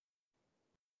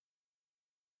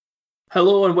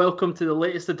Hello and welcome to the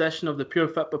latest edition of the Pure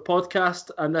Fitbit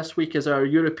podcast. And this week is our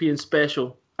European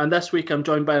special. And this week I'm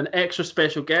joined by an extra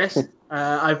special guest.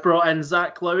 I've brought in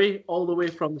Zach Lowy all the way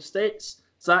from the States.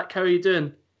 Zach, how are you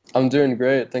doing? I'm doing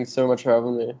great. Thanks so much for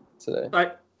having me today.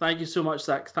 Thank you so much,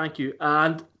 Zach. Thank you.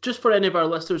 And just for any of our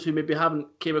listeners who maybe haven't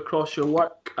came across your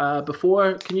work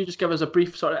before, can you just give us a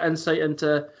brief sort of insight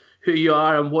into who you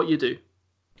are and what you do?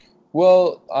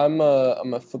 Well, I'm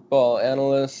a football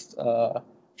analyst.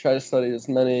 Try to study as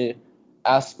many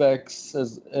aspects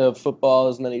of football,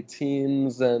 as many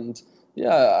teams, and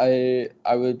yeah,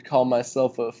 I would call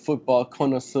myself a football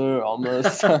connoisseur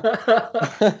almost.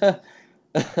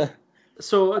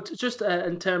 So just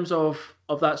in terms of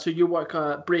that, so you work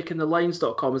at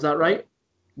breakingthelines.com, is that right?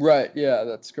 Right. Yeah,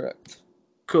 that's correct.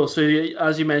 Cool. So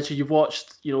as you mentioned, you've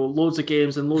watched loads of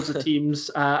games and loads of teams,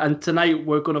 and tonight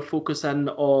we're going to focus in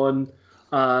on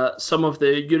some of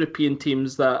the European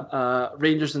teams that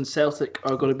Rangers and Celtic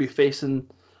are going to be facing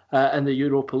in the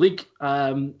Europa League,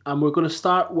 and we're going to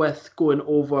start with going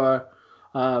over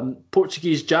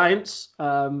Portuguese giants,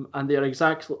 and they're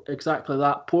exactly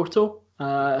that, Porto,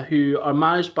 who are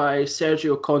managed by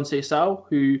Sergio Conceição,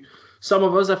 who some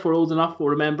of us, if we're old enough, will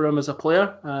remember him as a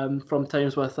player from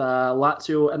times with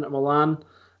Lazio, Inter Milan,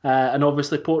 and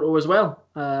obviously Porto as well.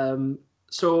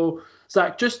 So,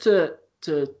 Zach, just to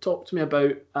talk to me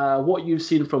about what you've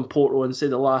seen from Porto in, say,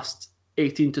 the last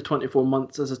 18 to 24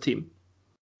 months as a team.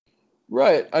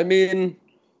 Right. I mean,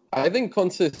 I think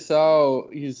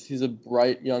Conceição, he's a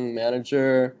bright young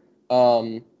manager.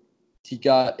 He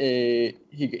got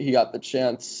the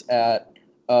chance at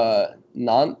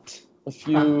Nantes a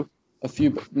few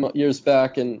years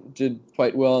back and did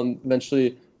quite well. And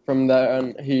eventually, from there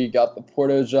on, he got the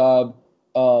Porto job.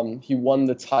 He won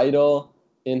the title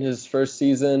in his first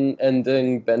season,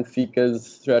 ending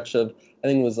Benfica's stretch of, I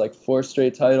think it was like 4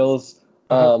 straight titles.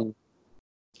 And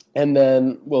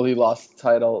then, well, he lost the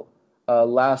title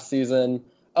last season.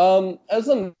 As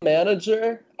a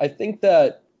manager, I think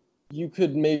that you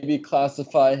could maybe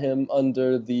classify him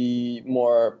under the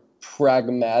more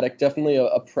pragmatic, definitely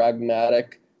a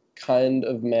pragmatic kind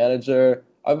of manager.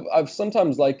 I've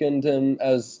sometimes likened him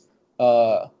as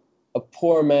a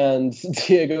poor man's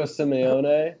Diego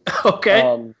Simeone.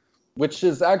 Okay. Which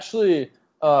is actually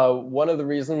one of the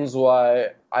reasons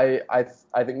why I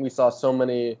think we saw so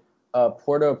many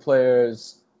Porto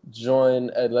players join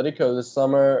Atletico this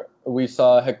summer. We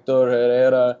saw Hector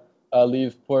Herrera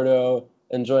leave Porto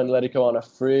and join Atletico on a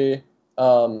free.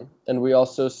 And we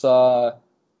also saw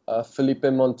Felipe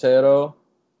Montero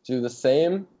do the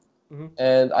same. Mm-hmm.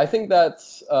 And I think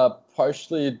that's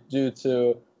partially due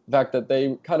to the fact that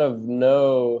they kind of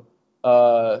know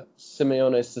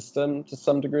Simeone's system to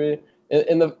some degree.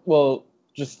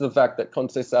 Just the fact that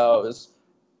Conceição is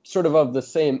sort of the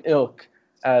same ilk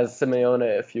as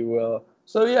Simeone, if you will.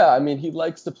 So yeah, I mean, he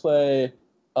likes to play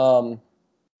a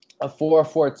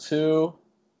 4-4-2,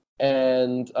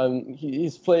 and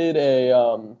he's played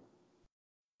a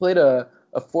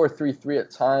 4-3-3 at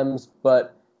times,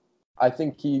 but I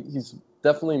think he's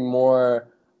definitely more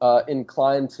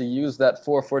inclined to use that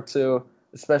 4-4-2,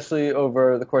 especially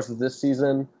over the course of this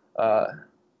season.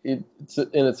 It's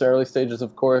in its early stages,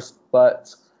 of course,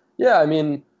 but yeah, I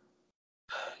mean,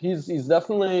 he's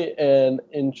definitely an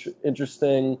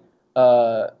interesting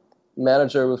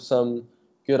manager with some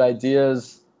good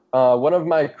ideas. One of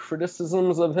my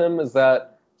criticisms of him is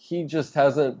that he just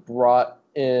hasn't brought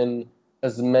in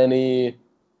as many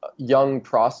young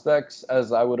prospects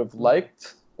as I would have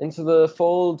liked into the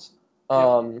fold.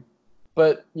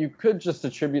 But you could just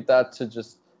attribute that to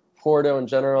just Porto in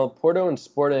general. Porto and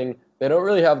Sporting, they don't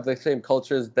really have the same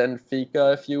culture as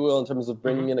Benfica, if you will, in terms of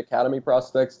bringing in academy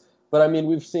prospects. But I mean,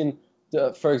 we've seen,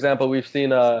 for example,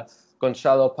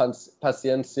 Gonçalo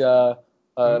Paciencia,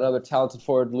 another talented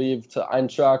forward, leave to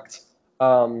Eintracht.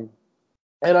 And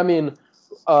I mean,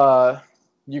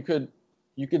 you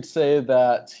could say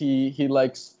that he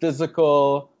likes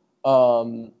physical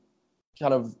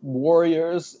kind of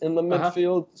warriors in the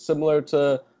midfield, similar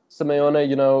to Simeone.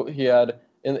 You know, he had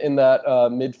in that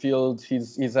midfield,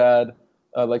 he's had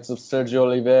likes of Sergio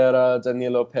Oliveira,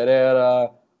 Danilo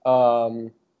Pereira,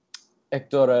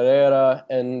 Hector Herrera,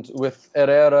 and with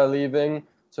Herrera leaving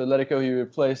to Atletico, he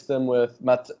replaced him with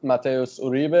Mateus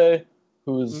Uribe,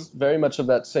 who's very much of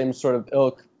that same sort of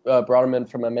ilk. Brought him in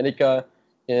from America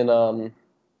in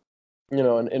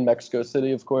Mexico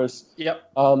City, of course. Yep.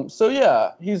 So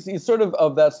yeah, he's sort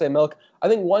of that same ilk. I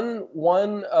think one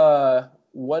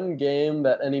game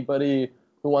that anybody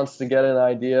who wants to get an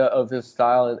idea of his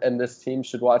style and this team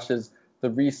should watch is the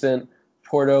recent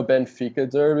Porto Benfica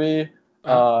derby.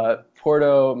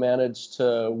 Porto managed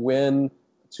to win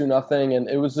 2-0, and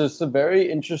it was just a very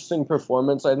interesting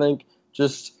performance. I think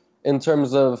just in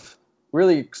terms of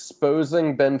really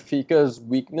exposing Benfica's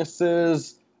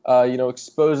weaknesses,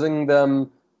 exposing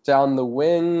them down the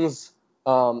wings.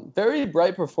 Very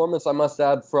bright performance, I must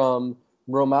add, from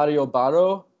Romario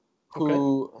Barro,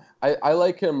 who I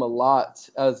like him a lot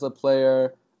as a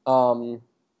player. 19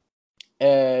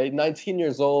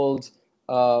 years old,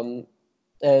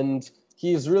 and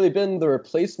he's really been the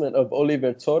replacement of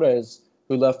Oliver Torres,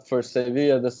 who left for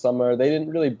Sevilla this summer. They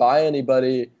didn't really buy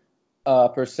anybody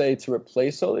per se to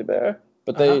replace Oliver,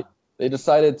 but they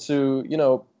decided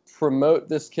to promote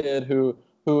this kid who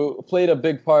played a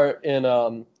big part in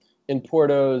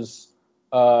Porto's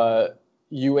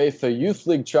UEFA Youth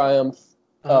League triumph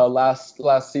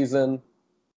last season.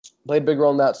 Played a big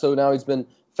role in that, so now he's been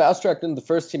fast-tracked into the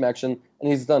first team action, and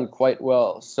he's done quite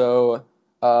well. So,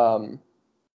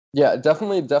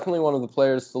 definitely one of the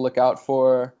players to look out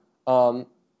for.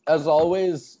 As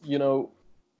always, we'll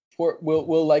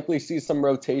likely see some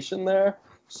rotation there.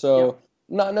 So,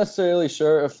 not necessarily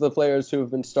sure if the players who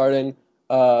have been starting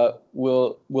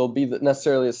will be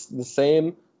necessarily the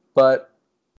same, but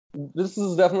this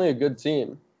is definitely a good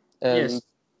team. And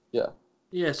yes.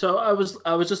 Yeah, so I was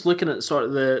just looking at sort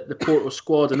of the Porto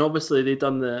squad, and obviously they've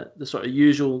done the sort of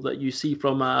usual that you see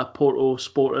from Porto,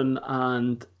 Sporting,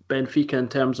 and Benfica in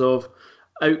terms of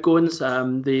outgoings.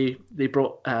 They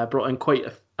brought in quite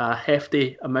a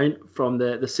hefty amount from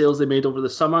the sales they made over the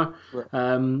summer,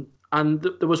 right. And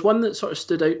there was one that sort of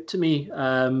stood out to me.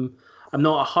 I'm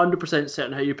not 100%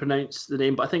 certain how you pronounce the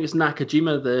name, but I think it's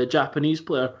Nakajima, the Japanese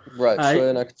player. Right,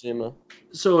 Shoya Nakajima.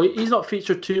 So he's not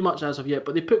featured too much as of yet,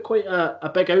 but they put quite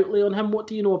a big outlay on him. What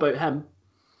do you know about him?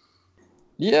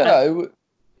 Yeah,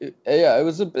 it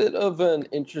was a bit of an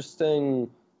interesting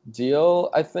deal,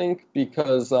 I think,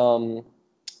 because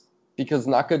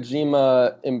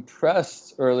Nakajima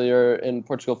impressed earlier in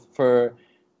Portugal for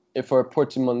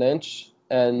Portimonense,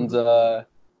 and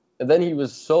then he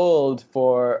was sold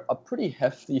for a pretty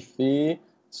hefty fee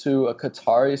to a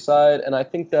Qatari side, and I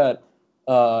think that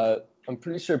I'm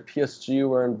pretty sure PSG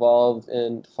were involved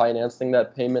in financing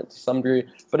that payment to some degree.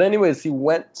 But anyways, he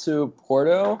went to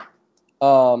Porto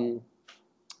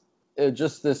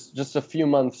just a few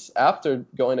months after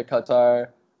going to Qatar,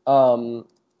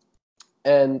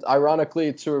 and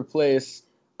ironically to replace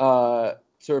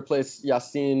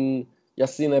Yassine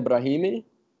Ibrahimi,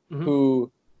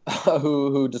 who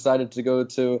decided to go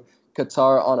to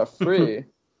Qatar on a free.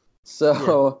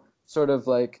 So sort of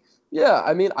like, yeah,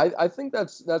 I mean, I think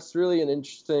that's really an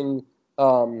interesting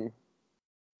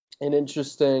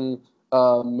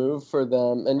move for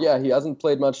them. And yeah, he hasn't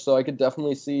played much, so I could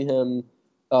definitely see him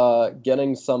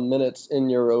getting some minutes in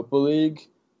Europa League.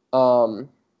 I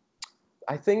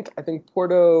think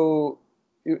Porto,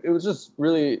 it was just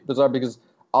really bizarre because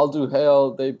Al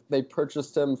Duhail, they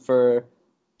purchased him for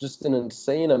just an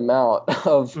insane amount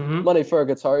of money for a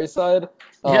Qatari side.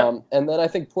 And then I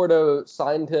think Porto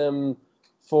signed him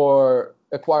for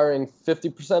acquiring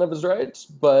 50% of his rights,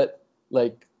 but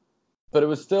it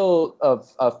was still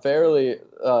a fairly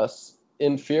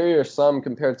inferior sum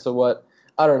compared to what,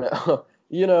 I don't know.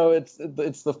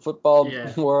 It's the football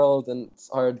world, and it's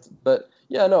hard. But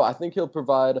yeah, no, I think he'll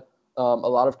provide a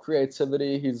lot of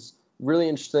creativity. He's really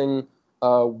interesting,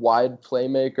 wide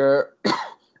playmaker.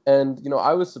 And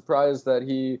I was surprised that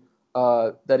he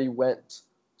went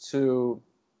to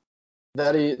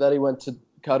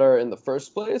Qatar in the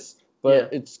first place.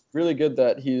 But it's really good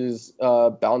that he's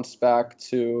bounced back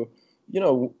to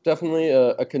definitely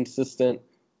a consistent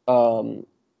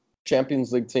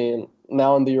Champions League team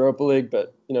now in the Europa League,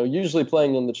 but usually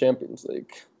playing in the Champions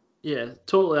League. Yeah,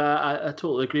 totally. I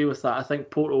totally agree with that. I think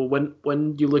Porto,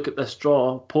 when you look at this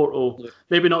draw, Porto,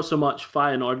 maybe not so much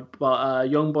Feyenoord, but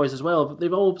Young Boys as well,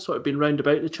 they've all sort of been round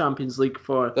about the Champions League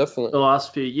for the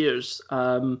last few years.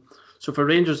 So for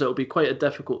Rangers, it'll be quite a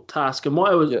difficult task. And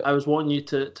what I was wanting you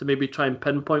to maybe try and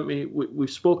pinpoint me, we've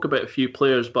spoke about a few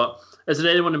players, but is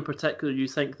there anyone in particular you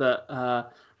think that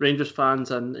Rangers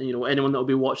fans and anyone that will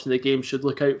be watching the game should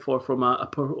look out for from a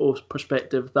Porto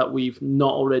perspective that we've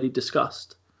not already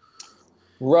discussed?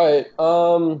 Right.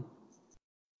 I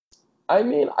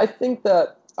mean, I think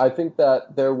that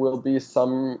there will be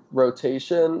some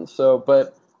rotation. So,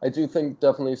 but I do think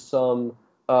definitely some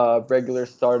regular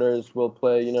starters will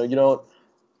play. I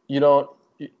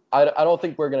don't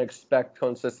think we're gonna expect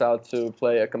Conceição to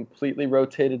play a completely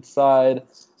rotated side.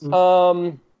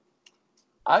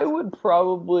 I would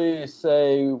probably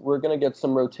say we're gonna get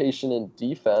some rotation in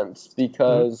defense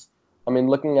because I mean,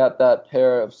 looking at that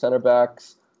pair of center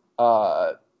backs.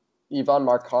 Ivan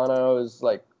Marcano is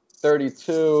like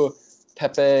 32.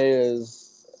 Pepe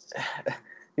is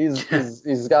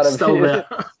he's got to Still be there.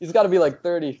 he's got to be like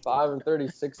 35 or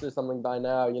 36 or something by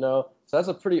now, So that's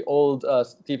a pretty old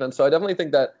defense. So I definitely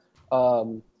think that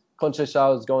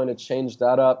Conceição is going to change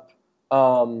that up.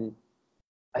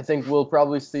 I think we'll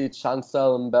probably see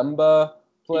Chancel Mbemba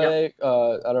play.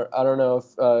 Yep. I don't know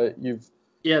if you've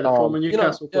the former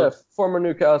Newcastle player. Former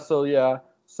Newcastle, yeah.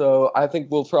 So I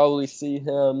think we'll probably see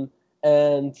him,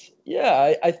 and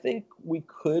I think we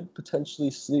could potentially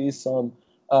see some.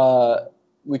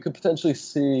 We could potentially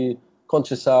see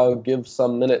Conceição give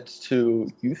some minutes to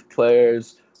youth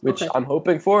players, which I'm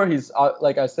hoping for. He's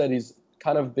like I said, he's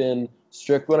kind of been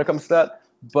strict when it comes to that.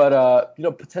 But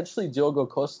potentially Diogo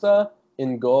Costa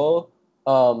in goal.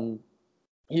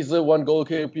 He's the one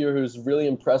goalkeeper who's really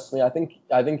impressed me. I think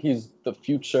he's the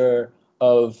future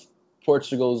of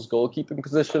Portugal's goalkeeping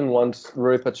position once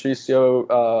Rui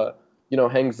Patricio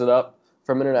hangs it up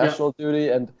from international duty.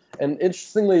 And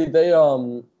interestingly, they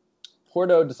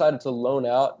Porto decided to loan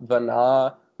out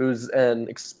Vana, who's an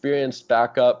experienced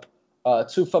backup,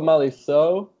 to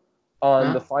Famalicão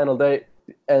on the final day.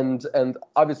 And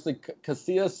obviously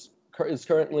Casillas is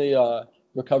currently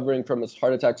recovering from his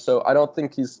heart attack, so I don't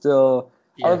think he's still.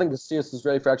 I don't think Casillas is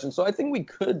ready for action. So I think we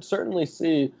could certainly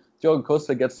see Diogo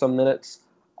Costa get some minutes.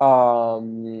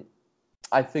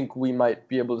 I think we might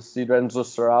be able to see Renzo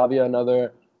Sarabia,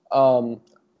 another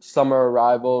summer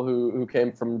arrival who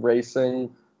came from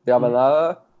Racing de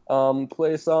Avellaneda,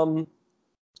 play some.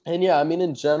 And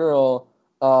in general,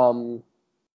 I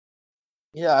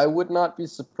would not be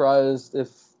surprised if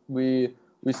we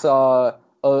saw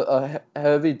a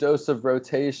heavy dose of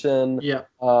rotation.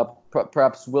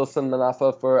 Perhaps Wilson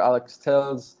Manafa for Alex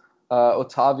Telles.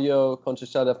 Otavio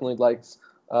Conceição definitely likes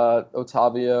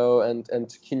Otavio and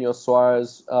Tiquinho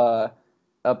Suarez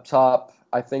up top.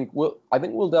 I think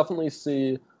we'll definitely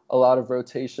see a lot of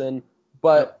rotation.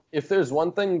 But if there's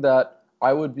one thing that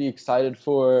I would be excited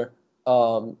for,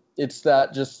 it's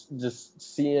that just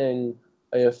seeing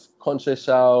if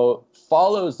Conceição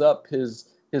follows up his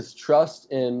trust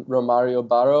in Romario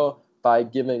Barro by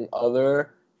giving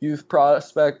other youth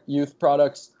products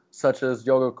such as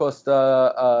Diogo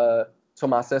Costa,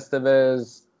 Tomás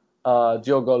Esteves,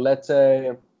 Diogo Lit,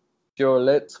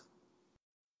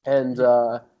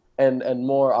 and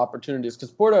more opportunities,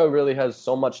 because Porto really has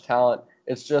so much talent.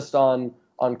 It's just on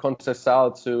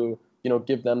Conceição to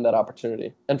give them that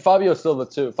opportunity. And Fabio Silva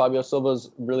too. Fabio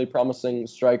Silva's really promising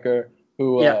striker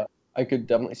who I could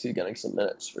definitely see getting some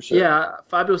minutes for sure. Yeah,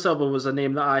 Fabio Silva was a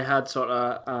name that I had sort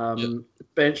of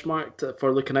benchmarked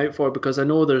for looking out for, because I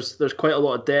know there's quite a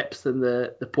lot of depth in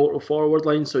the Porto forward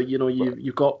line. So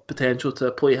you've got potential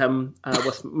to play him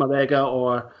with Marega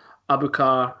or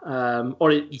Abukar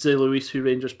or Zé Luis, who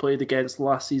Rangers played against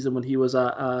last season when he was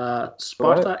at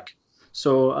Spartak. Right.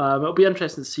 So it'll be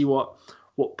interesting to see what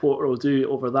Porto will do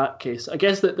over that case. I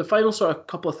guess that the final sort of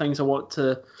couple of things I want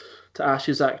to ask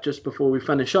you, Zach, just before we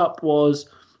finish up, was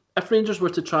if Rangers were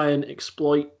to try and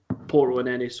exploit Porto in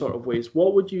any sort of ways,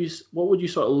 what would you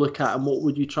sort of look at, and what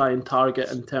would you try and target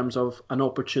in terms of an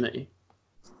opportunity?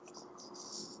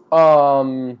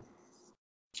 It's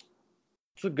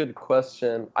a good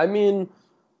question. I mean,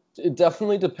 it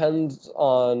definitely depends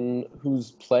on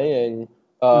who's playing,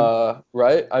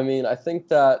 right? I mean, I think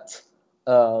that,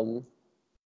 it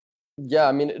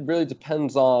really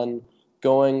depends on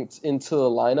going into the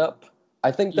lineup.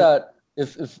 I think that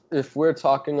if we're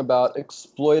talking about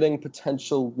exploiting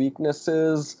potential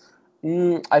weaknesses,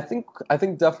 I think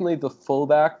definitely the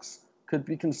fullbacks could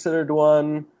be considered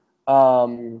one.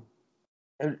 In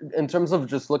terms of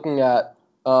just looking at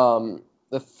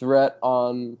the threat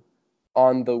on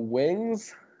the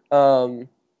wings,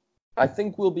 I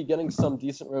think we'll be getting some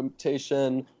decent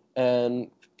rotation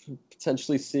and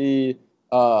potentially see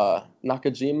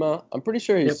Nakajima. I'm pretty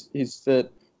sure he's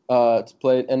fit to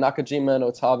play, and Nakajima and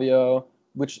Otavio,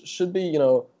 which should be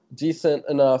decent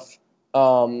enough.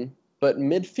 But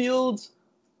midfield,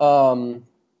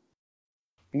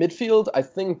 I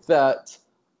think that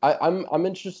I'm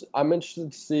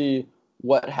interested to see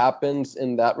what happens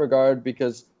in that regard,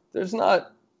 because there's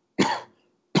not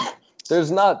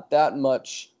that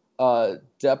much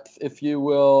depth, if you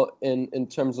will, in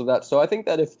terms of that. So I think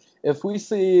that if we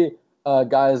see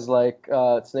guys like,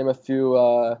 to name a few,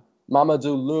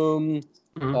 Mamadou Loum,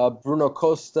 Bruno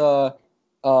Costa,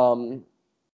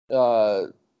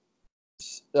 Sergio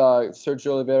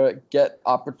Oliveira get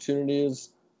opportunities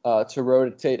to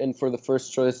rotate in for the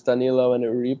first choice, Danilo and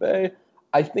Uribe,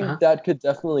 I think that could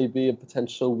definitely be a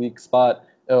potential weak spot.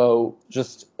 And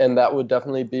that would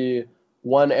definitely be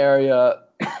one area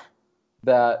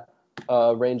that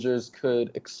Rangers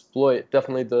could exploit.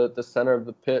 Definitely the center of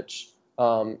the pitch.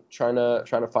 trying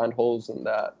to find holes in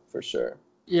that for sure.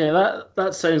 Yeah,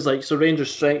 that sounds like so.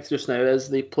 Rangers' strength just now is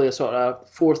they play a sort of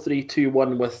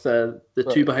 4-3-2-1 with the two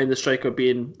Right. behind the striker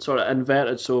being sort of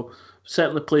inverted. So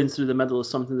certainly playing through the middle is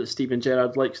something that Steven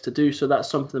Gerrard likes to do. So that's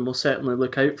something we'll certainly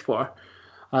look out for.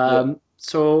 Yeah.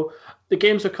 So the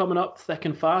games are coming up thick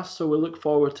and fast. So we look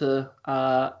forward to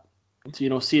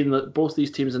seeing both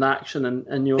these teams in action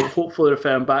and hopefully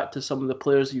referring back to some of the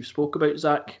players you spoke about,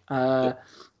 Zach. Yeah.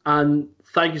 And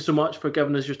thank you so much for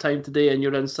giving us your time today and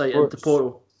your insight into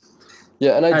Porto.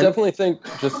 Yeah, and I definitely think,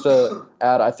 just to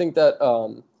add, I think that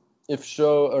if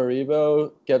Sho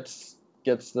Aribo gets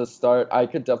the start, I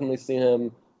could definitely see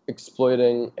him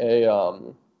exploiting a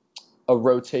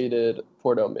rotated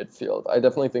Porto midfield. I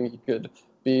definitely think he could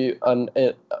be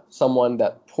someone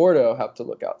that Porto have to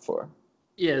look out for.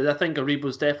 Yeah, I think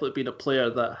Aribo's definitely been a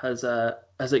player that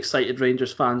has excited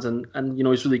Rangers fans, and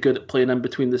he's really good at playing in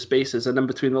between the spaces and in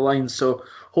between the lines. So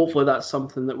hopefully that's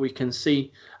something that we can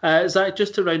see. Zach,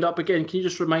 just to round up again, can you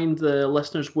just remind the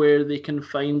listeners where they can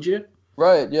find you?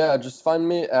 Right, yeah, just find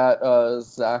me at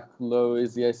Zach Lowy,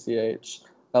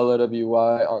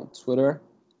 ZICHLOWY on Twitter.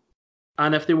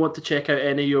 And if they want to check out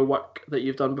any of your work that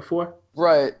you've done before?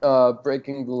 Right,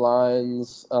 Breaking the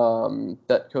Lines,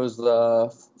 that goes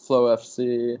Flow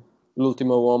FC,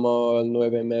 L'Ultimo Uomo, El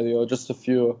Nueve Medio, just a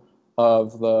few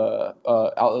of the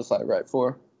outlets I write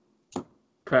for.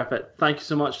 Perfect. Thank you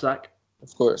so much, Zach.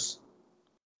 Of course.